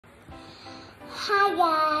Hi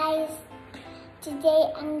guys!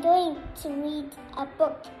 Today I'm going to read a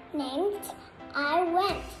book named I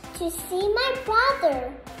Went to See My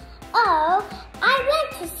Brother. Oh, I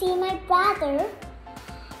went to see my brother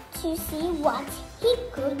to see what he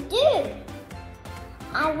could do.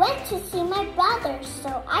 I went to see my brother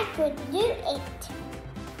so I could do it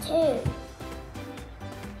too.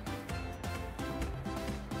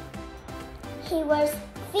 He was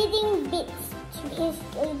feeding bits to his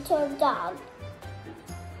little dog.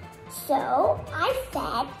 So I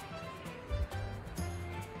fed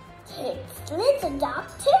his little dog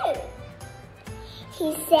too.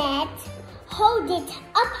 He said, "Hold it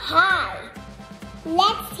up high.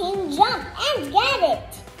 Let him jump and get it."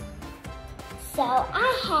 So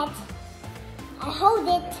I hold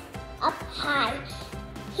it up high.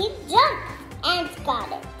 He jumped and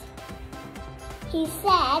got it. He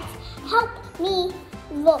said, "Help me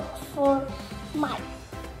look for my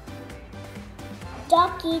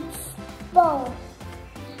doggy's bone."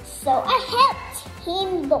 So I helped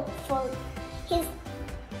him look for his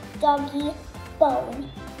doggy bone.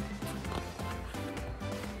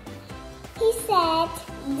 He said,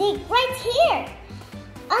 "Dig right here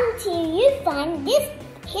until you find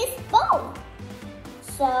his bone."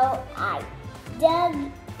 So I dug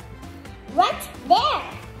right there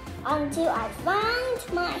until I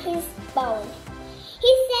found his bone.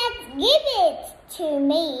 He said, "Give it to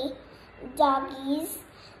me, doggies.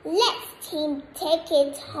 Let him take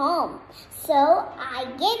it home." So I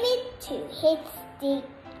gave it to his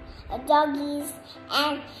doggies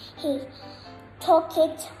and he took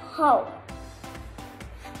it home.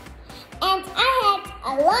 And I had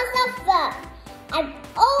a lot of fun. I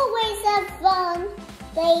always have fun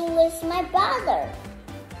playing with my brother.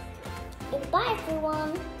 Goodbye,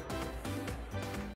 everyone.